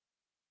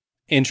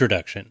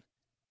Introduction.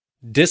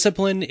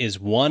 Discipline is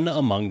one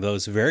among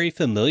those very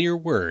familiar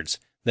words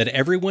that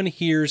everyone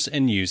hears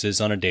and uses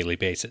on a daily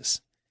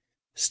basis.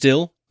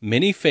 Still,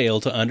 many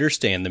fail to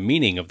understand the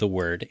meaning of the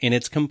word in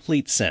its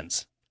complete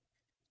sense.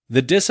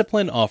 The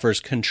discipline offers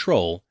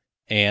control,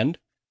 and,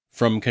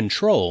 from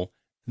control,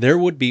 there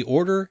would be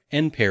order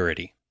and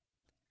parity.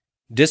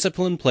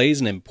 Discipline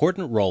plays an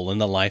important role in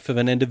the life of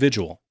an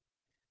individual.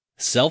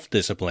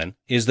 Self-discipline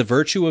is the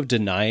virtue of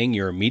denying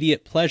your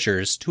immediate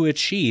pleasures to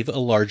achieve a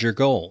larger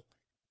goal.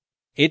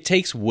 It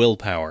takes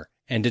willpower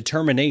and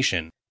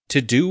determination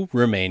to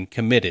remain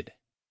committed.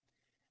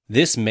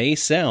 This may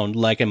sound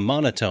like a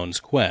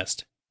monotone's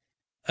quest.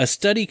 A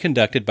study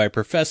conducted by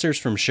professors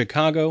from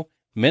Chicago,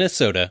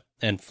 Minnesota,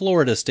 and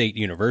Florida State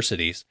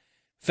Universities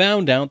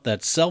found out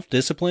that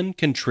self-discipline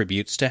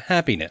contributes to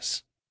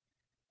happiness.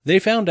 They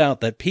found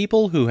out that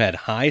people who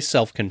had high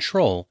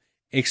self-control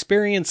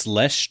experience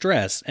less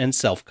stress and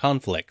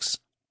self-conflicts.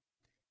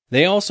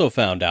 They also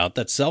found out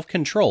that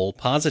self-control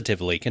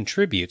positively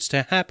contributes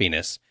to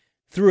happiness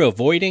through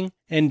avoiding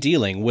and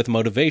dealing with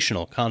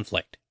motivational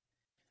conflict.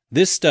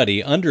 This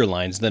study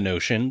underlines the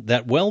notion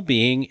that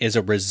well-being is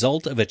a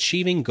result of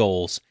achieving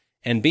goals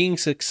and being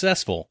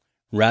successful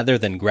rather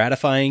than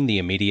gratifying the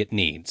immediate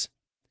needs.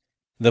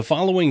 The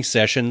following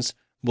sessions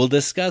will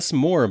discuss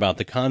more about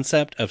the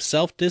concept of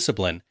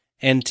self-discipline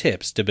and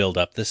tips to build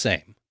up the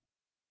same.